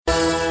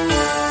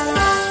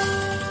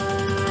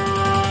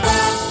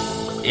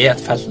et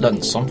felt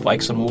lønnsomt for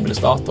ExxonMobil og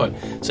Statoil,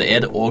 så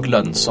det også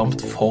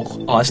lønnsomt for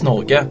AS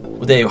Norge.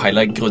 Og det jo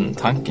hele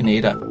grunntanken i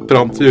det.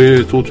 Frem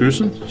til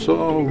 2000 så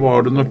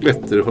var det nok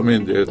lettere for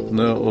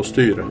myndighetene å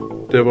styre.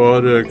 Det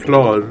var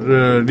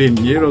klare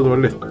linjer, og det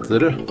var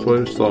lettere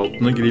for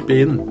staten å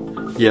gripe inn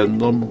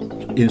gjennom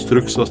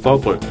instruks av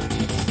Statoil.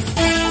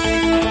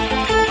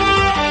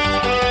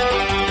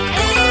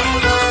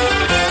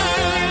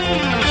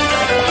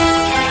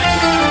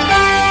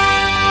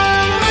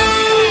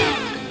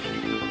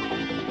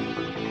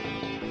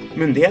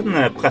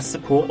 Myndighetene presser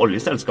på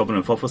oljeselskapene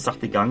for å få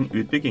satt i gang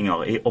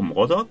utbygginger i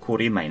områder hvor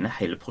de mener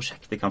hele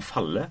prosjektet kan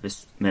falle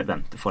hvis vi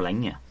venter for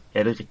lenge.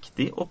 Er det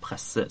riktig å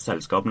presse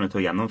selskapene til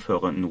å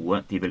gjennomføre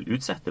noe de vil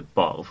utsette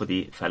bare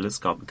fordi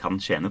fellesskapet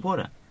kan tjene på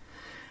det?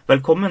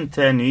 Velkommen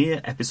til en ny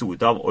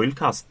episode av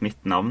Oilcast.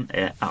 Mitt navn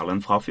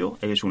Erlend Frafjord.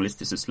 Jeg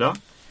journalist i Sysla.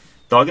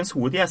 Dagens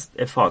hovedgjest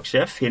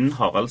fagsjef Finn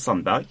Harald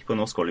Sandberg på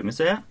Norsk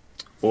Oljemuseet.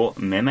 Og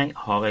med meg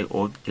har jeg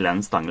også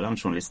Glenn Stangeland,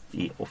 journalist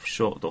i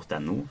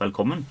offshore.no.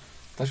 Velkommen.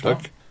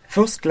 Takk.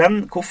 Først,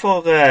 Glenn,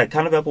 hvorfor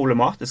kan det være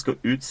problematisk å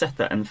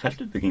utsette en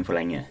feltutbygging for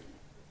lenge?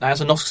 Nei,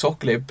 altså Norsk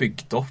sokkel jo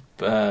bygd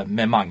opp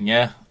med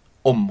mange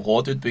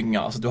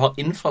områdeutbygginger. Altså du har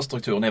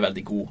infrastrukturen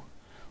veldig god.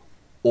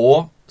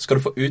 Og skal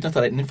du få utnyttet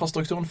den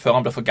infrastrukturen før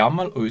han blir for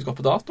gammel og utgår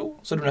på dato,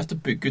 så du nødt til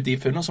å bygge ut de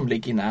funnene som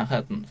ligger i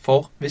nærheten.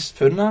 For hvis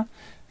funnet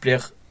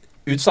blir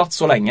utsatt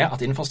så lenge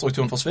at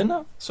infrastrukturen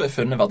forsvinner, så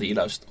funnet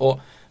verdiløst.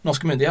 Og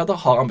norske myndigheter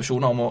har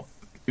ambisjoner om å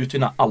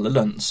utvinne alle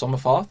lønnsomme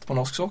fat på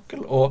norsk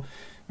sokkel, og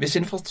hvis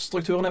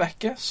infrastrukturen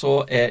vekke,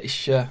 så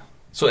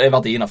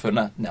verdien av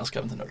funnet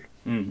nedskrevet til null.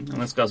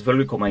 Vi skal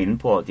selvfølgelig komme inn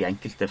på de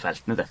enkelte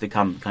feltene dette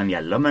kan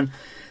gjelde, men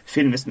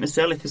Finn, hvis vi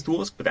ser litt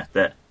historisk på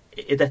dette,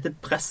 dette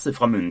presset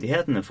fra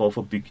myndighetene for å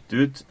få bygd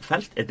ut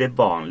felt, det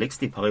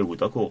vanligst i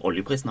perioder hvor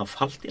oljeprisen har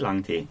falt i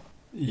lang tid?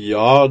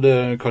 Ja,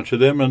 det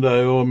kanskje det, men det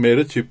jo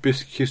mer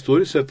typisk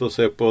historisk sett å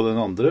se på den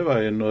andre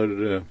veien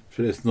når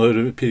prisen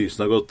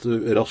har gått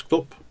raskt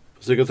opp.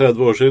 For ca.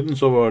 30 år siden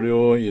så var det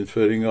jo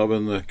innføring av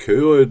en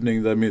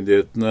køordning der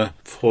myndighetene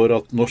for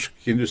at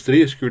norsk industri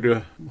skulle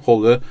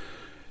holde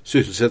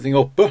sysselsetting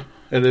oppe,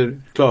 eller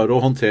klare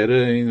å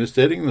håndtere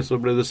investeringene, så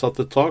ble det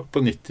satt et tak på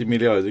 90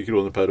 milliarder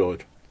kroner per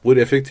år. Hvor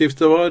effektivt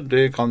det var,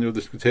 det kan jo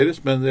diskuteres,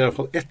 men det i hvert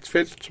fall ett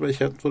felt som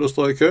kjent for å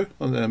stå i kø,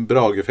 og det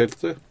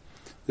Brage-feltet.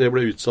 Det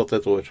ble utsatt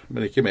et år,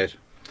 men ikke mer.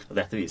 Og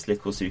dette viser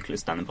litt hvor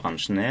syklisk denne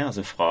bransjen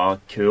altså fra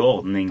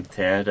køordning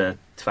til det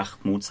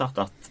tvert motsatt,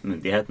 at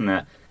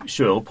myndighetene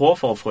kjører på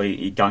for å få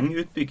i gang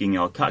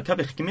utbygginger. Hva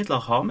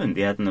virkemidler har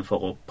myndighetene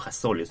for å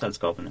presse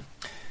oljeselskapene?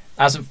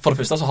 Altså, for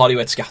det første så har de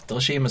jo et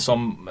skatteregime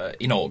som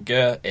i Norge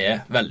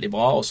veldig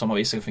bra, og som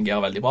har vist seg å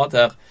fungere veldig bra,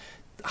 der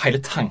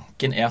hele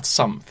tanken at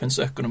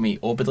samfunnsøkonomi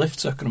og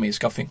bedriftsøkonomi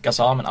skal funke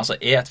sammen. Altså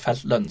et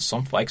felt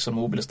lønnsomt for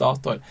ExxonMobil og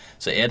Statoil,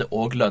 så det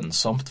også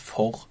lønnsomt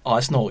for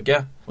AS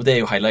Norge. Og det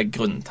jo hele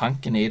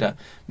grunntanken i det.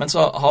 Men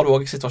så har du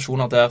også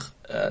situasjoner der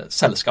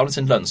selskapene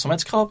sin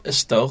lønnsomhetskrav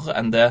større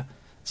enn det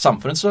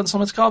samfunnets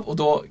lønnsomhetskrav, og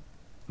da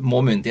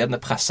må myndighetene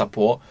presse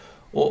på.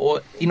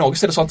 Og i Norge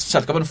det sånn at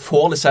selskapene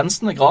får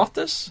lisensene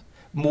gratis,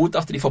 mot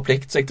at de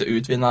forplikter seg til å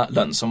utvinne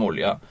lønnsom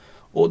olje.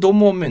 Og da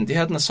må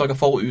myndighetene sørge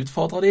for å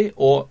utfordre de,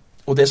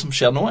 og det som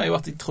skjer nå jo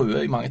at de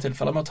truer i mange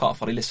tilfeller med å ta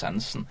fra de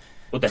lisensen.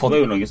 Og dette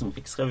var jo noe som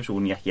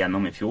Riksrevisjonen gikk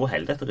gjennom i fjor,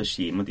 hele dette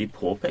regimet. De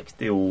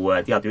påpekte jo,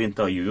 de hadde jo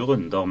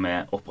intervjurunder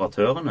med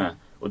operatørene,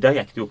 og der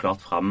gikk det jo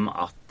klart frem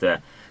at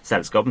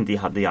selskapene de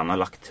hadde gjerne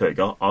lagt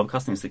høyere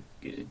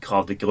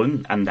avkastningskrav til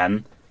grunn enn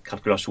den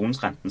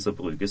kalkulasjonsrenten som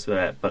brukes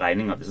ved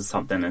beregning av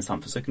denne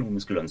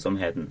samfunnsøkonomiske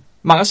lønnsomheten.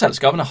 Mange av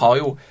selskapene har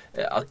jo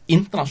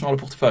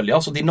internasjonale porteføljer,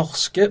 så de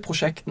norske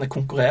prosjektene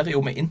konkurrerer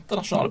jo med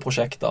internasjonale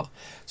prosjekter.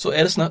 Så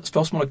det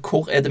spørsmålet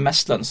hvor det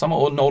mest lønnsomme,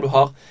 og når du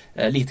har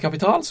lite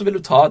kapital, så vil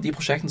du ta de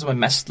prosjektene som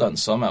mest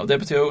lønnsomme. Og det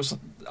betyr jo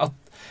at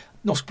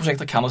norske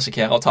prosjekter kan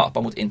risikere å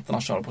tape mot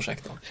internasjonale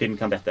prosjekter. Finn,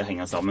 kan dette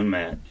henge sammen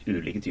med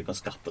ulike typer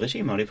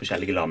skatteregimer i de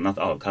forskjellige landene, at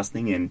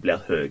avkastningen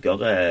blir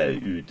høyere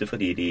ute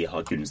fordi de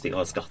har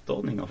gunstigere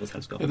skatteordninger for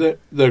selskapet? Ja,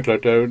 det jo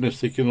klart, det jo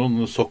nesten ikke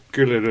noen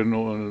sokkel eller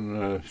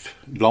noen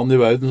land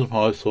i verden som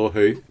har så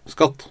høy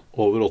skatt,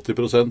 over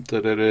 80%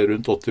 eller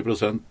rundt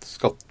 80%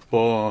 skatt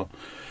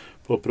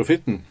på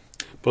profitten.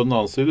 På den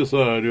annen side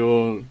så det jo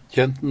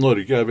kjent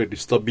Norge veldig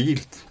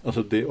stabilt.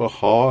 Altså det å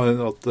ha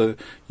at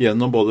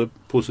gjennom både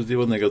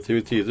positive og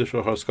negative tider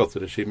så har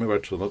skatteregimet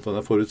vært sånn at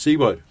den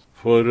forutsigbar.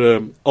 For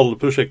alle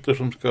prosjekter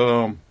som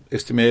skal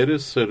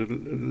estimeres eller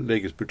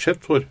legges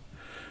budsjett for,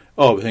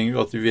 avhenger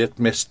av at vi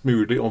vet mest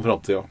mulig om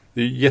fremtiden.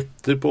 De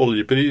gjetter på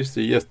oljepris,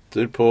 de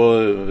gjetter på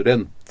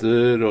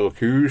renter og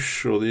kurs,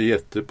 og de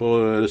gjetter på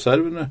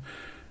reservene.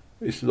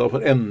 Hvis du da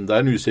får enda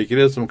en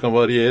usikkerhet som kan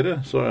variere,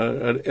 så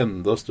det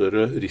enda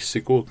større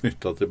risiko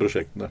knyttet til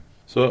prosjektene.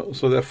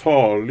 Så det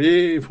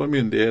farlig for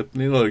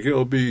myndighetene i Norge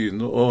å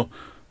begynne å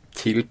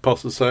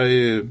tilpasse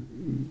seg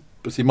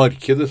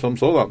markedet som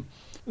sådan.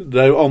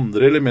 Det jo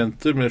andre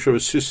elementer med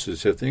selve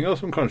sysselsettinga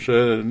som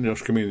kanskje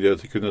norske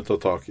myndigheter kunne ta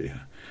tak i.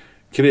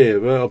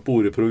 kreve at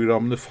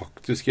boreprogrammene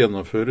faktisk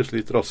gjennomføres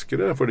litt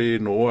raskere, fordi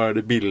nå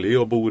det billig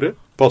å bore.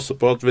 Passe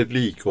på at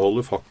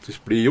vedlikeholdet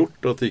faktisk blir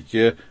gjort, at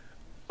ikke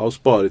av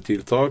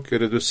sparetiltak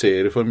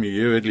reduserer for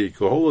mye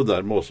vedlikehold, og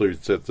dermed også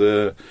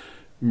utsette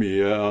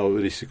mye av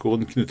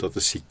risikoen knyttet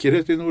til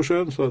sikkerhet i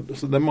Nordsjøen.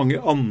 Så det mange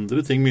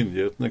andre ting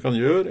myndighetene kan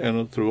gjøre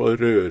enn å tro å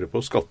røre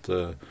på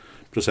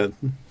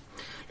skatteprosenten.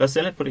 La oss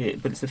se litt på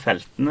disse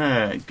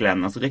feltene,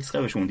 Glenn. Altså,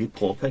 Riksrevisjonen de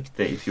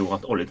påpekte i fjor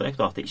at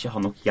Oljedirektoratet ikke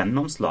har nok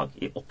gjennomslag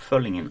i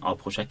oppfølgingen av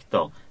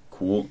prosjekter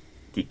hvor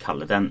de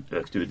kaller den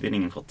økte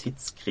utvinningen for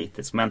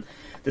tidskritisk. Men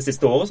det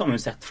siste året så har vi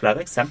jo sett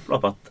flere eksempler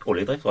på at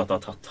Oljedirektoratet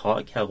har tatt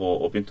tak her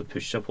og begynt å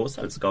pushe på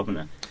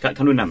selskapene. Kan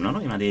du nevne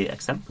noen av de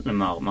eksemplene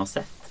vi har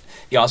sett?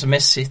 Ja, altså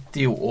vi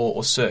sitter jo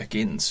og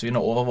søker innsyn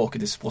og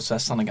overvåker disse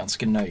prosessene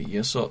ganske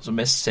nøye, så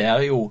vi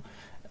ser jo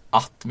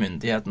at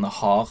myndighetene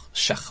har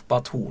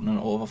skjerpet tonen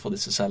overfor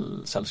disse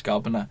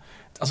selskapene.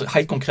 Altså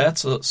helt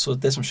konkret så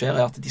det som skjer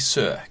at de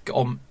søker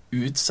om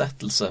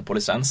utsettelse på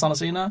lisensene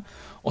sine,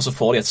 og så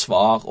får de et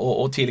svar.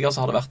 Og tidligere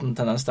så har det vært en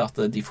tendens til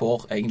at de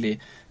får egentlig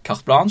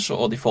carte blanche,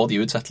 og de får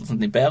de utsettelsene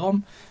de ber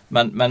om.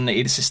 Men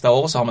i det siste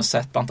året så har vi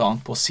sett blant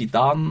annet på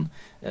Zidane,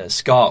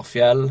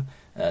 Skarfjell,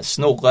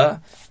 Snorre,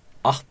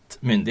 at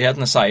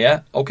myndighetene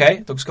sier,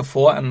 ok, dere skal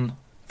få en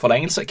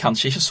forlengelse,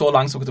 kanskje ikke så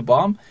langt som dere ba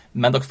om,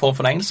 men dere får en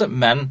forlengelse,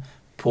 men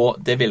på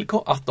det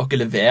vilkår at dere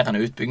leverer en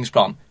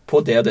utbyggingsplan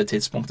på det og det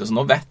tidspunktet. Så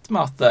nå vet vi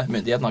at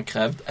myndighetene har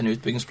krevd en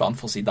utbyggingsplan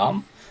for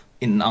Zidane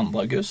innen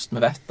 2. august.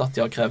 Vi vet at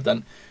de har krevd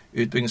en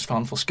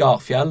utbyggingsplan for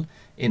Skarfjell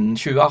innen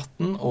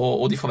 2018,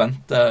 og de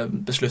forventer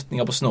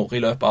beslutninger på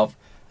Snorre i løpet av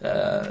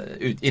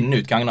innen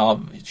utgangen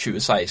av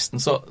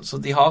 2016. Så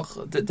de har,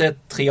 det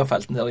 3 av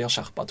feltene der de har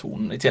skjerpet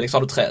tonen. I tillegg så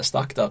har du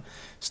Trestakk der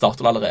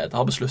Statoil allerede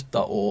har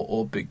besluttet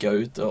å bygge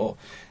ut. Og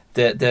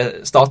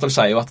Statoil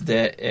sier jo at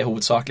det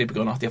hovedsakelig på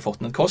grunn av at de har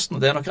fått ned kosten,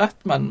 og det nok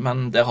rett,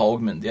 men der har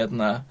også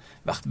myndighetene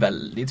vært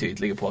veldig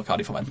tydelige på hva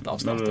de forventer av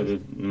Statoil.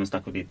 Når vi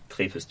snakker om de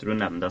 3 første du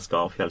nevnte,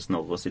 Skarfjell,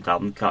 Snorre og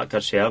Zidane,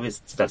 hva skjer hvis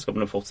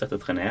selskapene fortsetter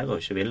å trenere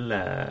og ikke vil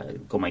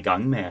komme i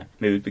gang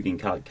med utbygging?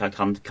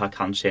 Hva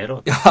kan skje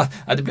da? Ja,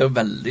 det blir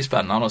veldig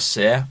spennende å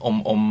se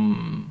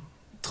om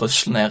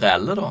truslene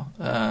reelle da.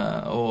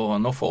 Og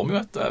nå får vi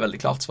jo et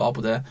veldig klart svar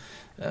på det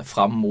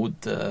fram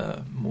mot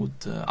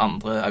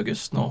 2.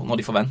 august, når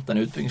de forventer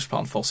en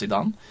utbyggingsplan for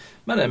Zidane.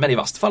 Men i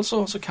verste fall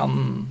så kan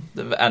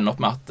det ende opp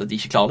med at de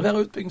ikke klarer å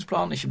levere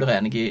utbyggingsplan, ikke blir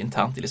enige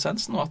internt i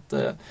lisensen, og at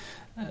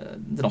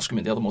det norske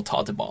myndigheter må ta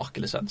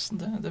tilbake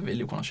lisensen. Det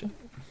vil jo kunne skje.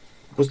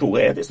 Hvor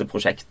store disse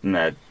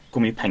prosjektene?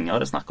 Hvor mye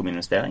penger det snakk om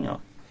investeringer?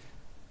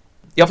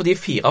 Ja, for de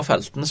 4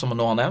 feltene som vi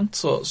nå har nevnt,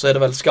 så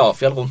det vel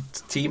Skarfjell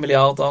rundt 10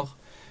 milliarder,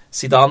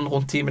 Zidane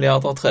rundt 10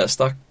 milliarder,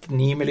 Trestakk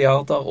 9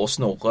 milliarder og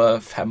Snorre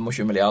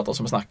 25 milliarder.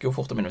 Så vi snakker jo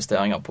fort om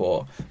investeringer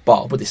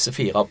bare på disse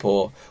 4 på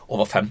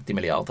over 50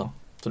 milliarder.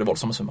 Så det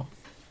voldsomme summer.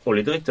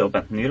 Oljedirektør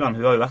Bente Nyland,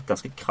 hun har jo vært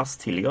ganske krass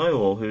tidligere i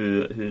år.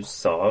 Hun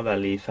sa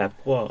vel i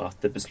februar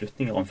at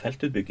beslutninger om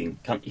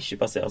feltutbygging kan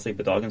ikke basere seg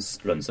på dagens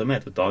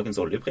lønnsomhet og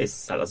dagens oljepris.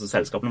 Altså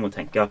selskapene må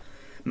tenke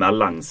mer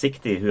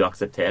langsiktig. Hun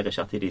aksepterer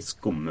ikke at de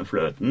skummer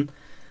fløten.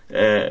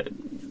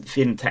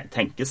 Finn,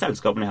 tenker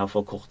selskapene her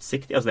for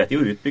kortsiktig? Altså dette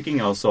er jo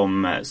utbygginger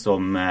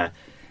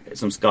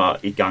som skal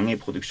i gang i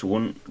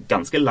produksjon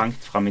ganske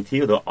langt frem i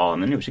tid, og da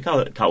aner en jo ikke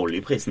hva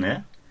oljeprisen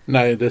er.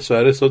 Nei,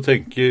 dessverre så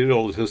tenker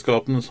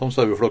oljeselskapene som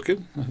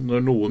saueflokken.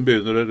 Når noen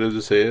begynner å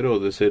redusere,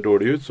 og det ser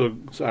dårlig ut, så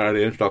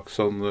det en slags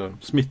sånn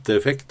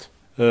smitteeffekt.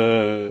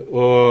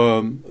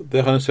 Og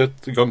det har jeg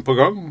sett gang på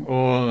gang,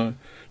 og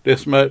det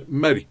som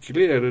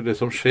merkelig, eller det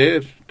som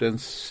skjer, den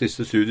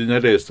siste studien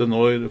jeg leste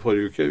nå i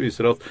forrige uke,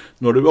 viser at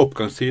når det er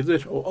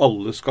oppgangstider, og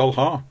alle skal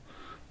ha,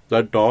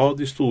 det da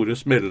de store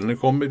smellene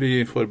kommer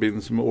i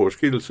forbindelse med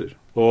overskridelser.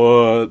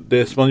 Og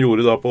det som man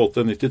gjorde da på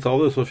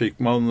 80-90-tallet, så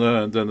fikk man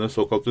denne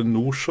såkalte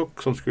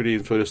Norsjok, som skulle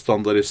innføre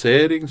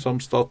standardisering,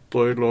 som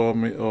Statoil og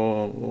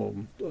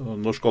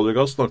Norsk Olje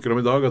og Gass snakker om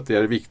i dag, at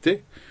det viktig.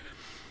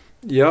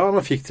 Ja,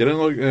 man fikk til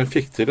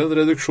en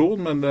reduksjon,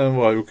 men det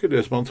var jo ikke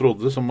det som man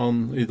trodde, som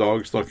man i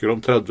dag snakker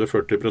om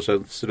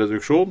 30-40%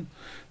 reduksjon.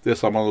 Det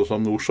sa man også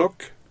om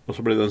Norsjok. Og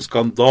så ble det en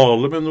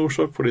skandale med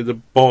Norsjok, fordi det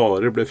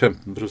bare ble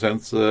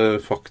 15%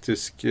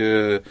 faktisk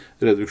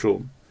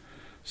reduksjon.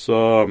 Så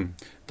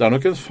det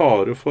nok en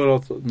fare for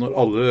at når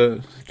alle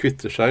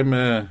kvitter seg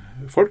med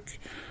folk,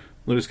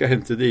 når de skal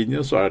hente det inn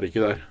igjen, så det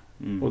ikke der.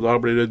 Og da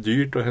blir det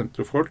dyrt å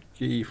hente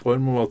folk i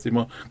form av at de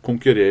må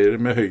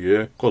konkurrere med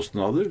høye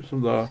kostnader,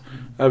 som da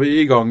vi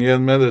i gang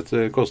igjen med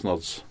dette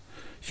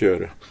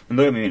kostnadskjøret. Men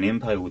da vi inne i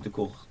en periode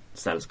hvor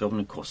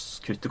selskapene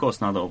kutter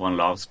kostnader over en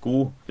lav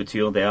sko.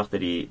 Betyr det at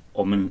de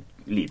om en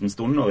liten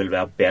stund nå vil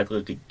være bedre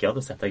rigget til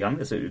å sette i gang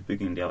disse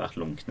utbyggingene de har vært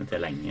lunkne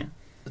til lenge?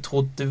 Jeg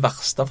tror det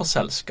verste for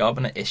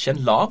selskapene ikke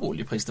en lav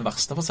oljepris, det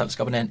verste for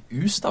selskapene en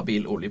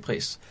ustabil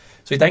oljepris.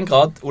 Så i den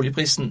grad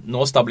oljeprisen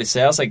nå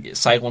stabiliserer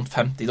seg rundt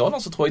 $50,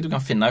 så tror jeg du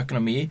kan finne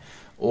økonomi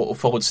og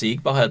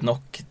forutsigbarhet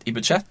nok i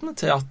budsjettene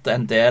til at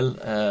en del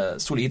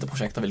solide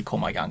prosjekter vil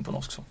komme i gang på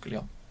norsk sokkel,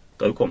 ja.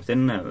 Det har jo kommet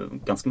inn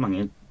ganske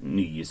mange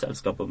nye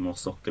selskaper på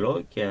norsk sokkel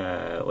også,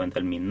 og en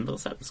del mindre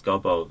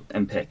selskaper.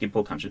 En peker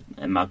på kanskje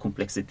en mer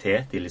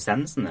kompleksitet i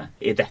lisensene.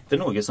 Er dette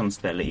noe som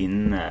spiller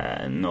inn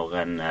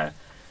når en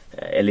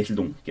er litt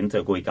lunken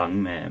til å gå i gang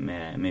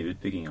med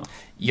utbygginger?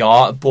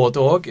 Ja, både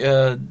og.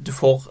 Du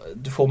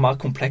får mer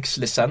komplekse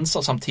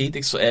lisenser.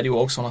 Samtidig så er det jo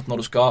også sånn at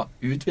når du skal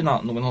utvinne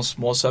noen sånne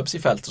små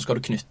subsea-felt, så skal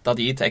du knytte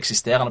de til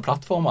eksisterende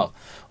plattformer.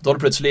 Og da er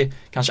det plutselig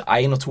kanskje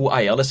 1 og 2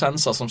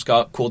 eierlisenser som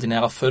skal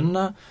koordinere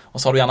funnet,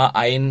 og så har du gjerne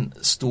en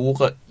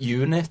stor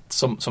unit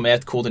som er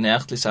et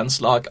koordinert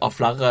lisenslag av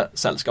flere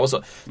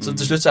selskaper. Så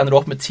til slutt så ender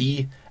du opp med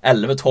 10,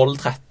 11, 12,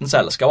 13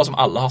 selskaper som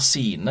alle har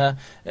sine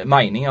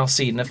meninger,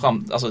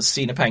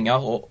 sine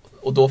penger,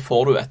 og da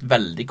får du et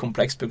veldig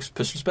komplekst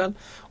puslespill.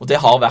 Og det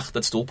har vært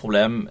et stort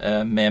problem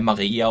med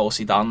Maria og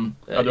Zidane.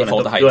 Ja, du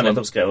har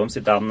nettopp skrevet om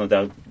Zidane, og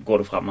der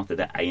går det frem at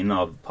det er en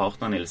av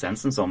partnerne i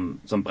lisensen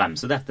som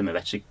bremser dette. Vi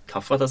vet ikke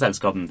hvilket av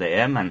selskapene det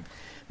er, men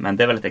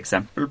det er vel et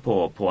eksempel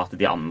på at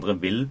de andre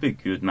vil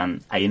bygge ut, men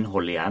en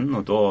holder igjen,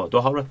 og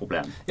da har du et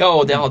problem. Ja,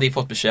 og der har de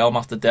fått beskjed om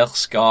at der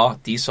skal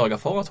de sørge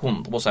for at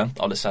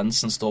 100% av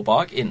lisensen står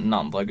bak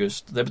innen 2.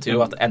 august. Det betyr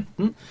jo at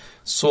enten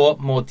så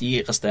må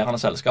de resterende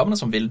selskapene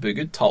som vil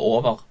bygge ut ta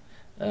over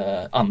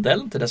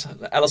andelen til det,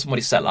 eller så må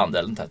de selge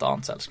andelen til et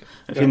annet selskap.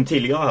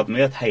 Tidligere hadde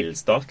vi et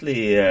helstatlig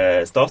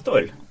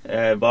Statoil.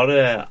 Var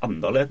det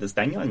annerledes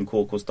den gangen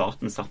hvor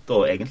staten satt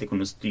og egentlig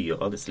kunne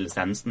styre disse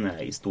lisensene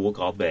i stor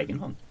grad på egen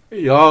hånd?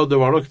 Ja, det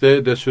var nok det.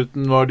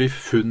 Dessuten var de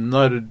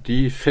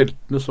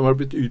feltene som har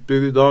blitt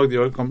utbygd i dag,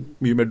 de var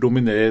mye mer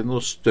dominerende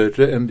og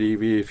større enn de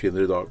vi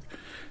finner i dag.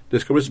 Det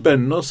skal bli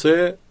spennende å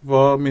se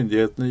hva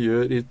myndighetene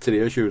gjør i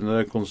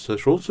 23.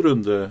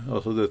 konsesjonsrunde,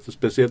 altså dette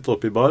spesielt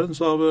oppe i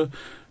Barentshavet,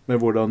 med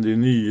hvordan de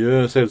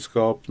nye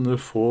selskapene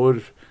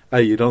får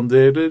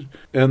eierandeler.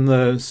 En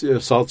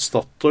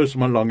Statoil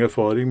som har lang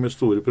erfaring med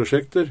store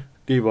prosjekter,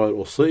 de var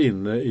også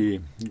inne i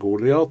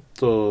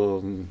Goliat,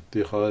 og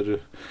de har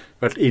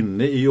vært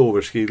inne i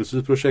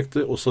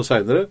overskridelsesprosjekter også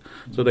senere,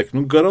 så det er ikke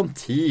noen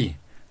garanti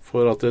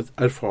for at et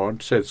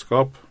erfarent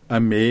selskap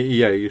er med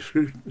i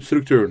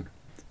eierstrukturen,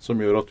 som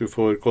gjør at du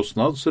får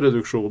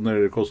kostnadsreduksjon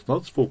eller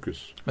kostnadsfokus.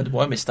 Men du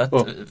må jo miste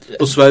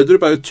og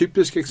Sverdrup er et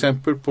typisk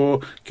eksempel på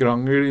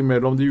krangel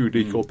mellom de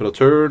ulike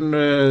operatørene,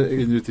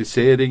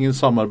 invitiseringen,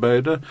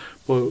 samarbeidet,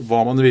 på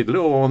hva man ville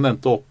og hva man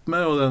endte opp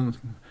med.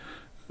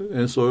 Og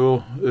en så jo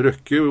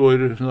Røkke,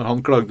 hvor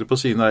han klagde på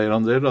sine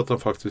eierandeler, at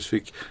han faktisk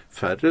fikk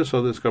færre,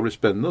 så det skal bli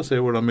spennende å se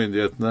hvordan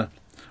myndighetene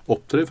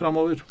opptrer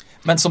fremover.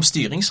 Men som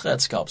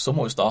styringsredskap så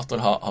må jo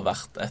Statoil ha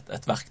vært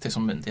et verktøy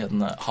som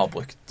myndighetene har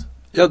brukt.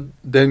 Ja,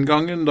 den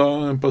gangen da,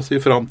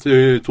 frem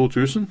til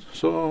 2000,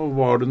 så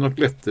var det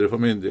nok lettere for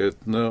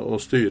myndighetene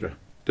å styre.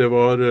 Det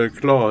var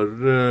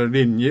klare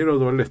linjer, og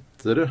det var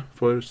lettere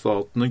for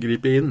staten å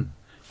gripe inn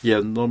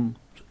gjennom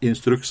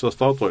instruks av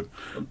Statoil.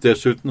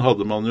 Dessuten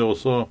hadde man jo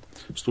også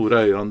store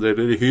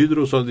eierandeler i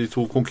Hydro, så de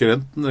to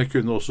konkurrentene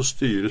kunne også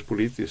styres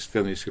politisk til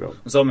en viss grad.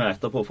 Så har vi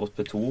etterpå fått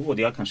Petoro, og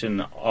de har kanskje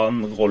en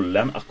annen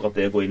rolle enn akkurat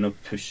det å gå inn og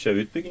pushe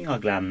utbygginga,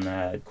 Glenn.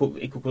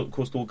 I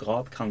hvor stor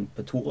grad kan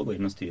Petoro gå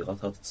inn og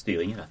ta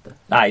styring i dette?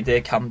 Nei,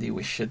 det kan de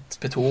jo ikke.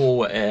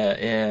 Petoro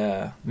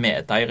er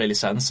medeier i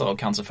lisenser og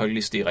kan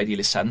selvfølgelig styre i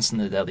de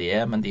lisensene der de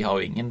er, men de har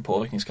jo ingen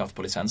påvirkningskraft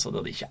på lisenser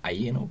der de ikke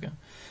eier noe.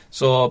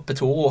 Så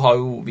Petoro har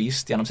jo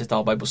vist gjennom sitt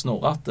arbeid på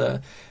Snorre at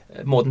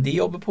måten de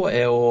jobber på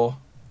er å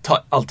ta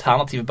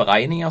alternative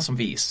beregninger som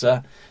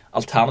viser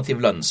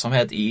alternativ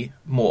lønnsomhet i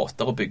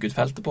måter å bygge ut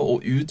feltet på,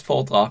 og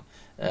utfordre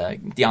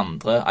de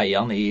andre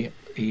eierne i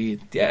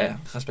de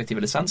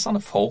respektive lisensene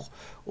for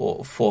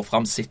å få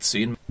fram sitt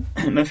syn.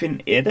 Men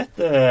Finn, er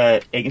dette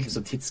egentlig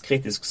så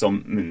tidskritisk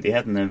som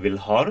myndighetene vil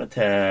ha det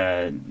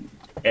til?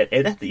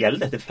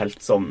 Gjelder dette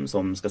felt som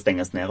skal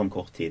stenges ned om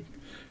kort tid?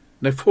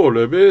 Nei,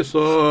 foreløpig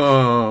så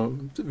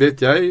vet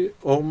jeg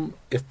om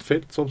et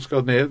felt som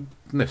skal ned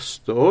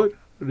neste år.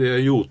 Det er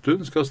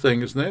Jotun skal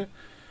stenges ned.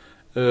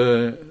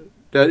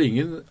 Det er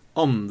ingen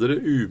andre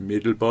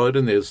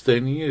umiddelbare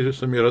nedstengninger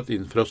som gjør at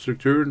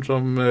infrastrukturen,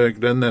 som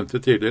Glenn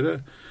nevnte tidligere,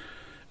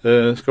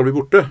 skal bli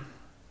borte.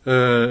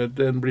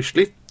 Den blir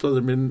slitt, og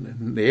den blir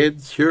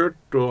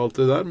nedkjørt og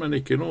alt det der, men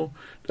det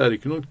er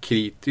ikke noen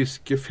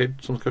kritiske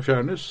felt som skal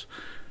fjernes.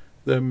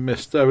 Det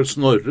meste er vel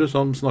Snorre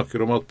som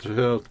snakker om at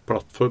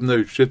plattformen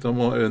er utslitt og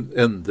må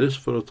endres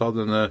for å ta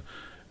denne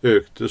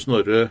økte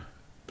Snorre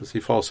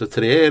fase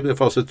 3 eller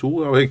fase 2,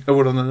 avhengig av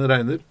hvordan den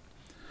regner.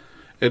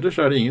 Ellers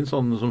er det ingen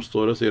sånne som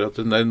står og sier at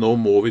nei, nå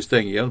må vi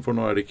stenge igjen, for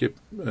nå er det ikke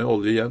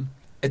olje igjen.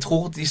 Jeg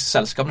tror de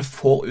selskapene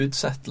får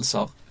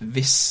utsettelser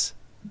hvis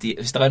det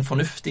er en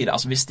fornuft i det.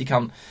 Altså hvis de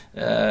kan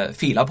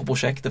file på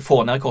prosjektet,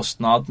 få ned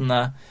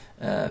kostnadene,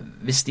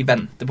 hvis de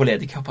venter på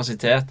ledig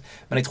kapasitet.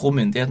 Men jeg tror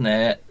myndighetene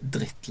er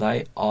drittlei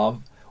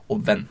av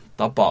å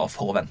vente bare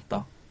for å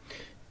vente.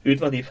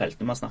 Utover de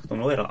feltene vi har snakket om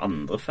nå, er det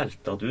andre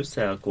felter du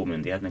ser hvor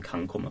myndighetene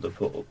kan komme til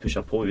å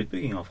pushe på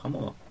utbygginger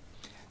fremover?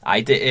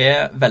 Nei, det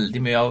er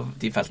veldig mye av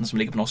de feltene som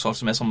ligger på norsk sokkel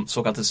som er som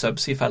såkalte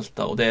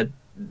subsea-felter, og det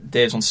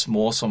det er sånn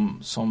små som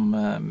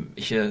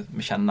ikke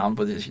vi kjenner navn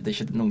på. Det er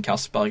ikke noen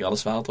Castberg eller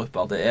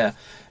Sverdrupper. Det er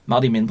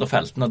mer de mindre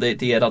feltene. Og det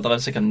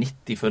er sikkert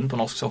 90 funn på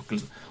norsk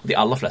sokkel, og de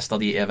aller fleste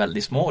av de er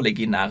veldig små og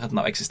ligger i nærheten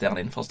av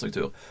eksisterende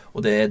infrastruktur.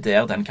 Og det er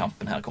der den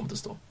kampen her kommer til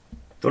å stå.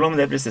 Da lar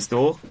vi det bli siste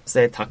ord.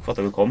 Si takk for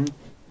at dere kom.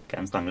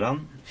 Ken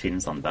Stangeland,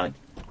 Finn Sandberg.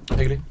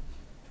 Hyggelig.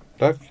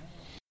 Takk.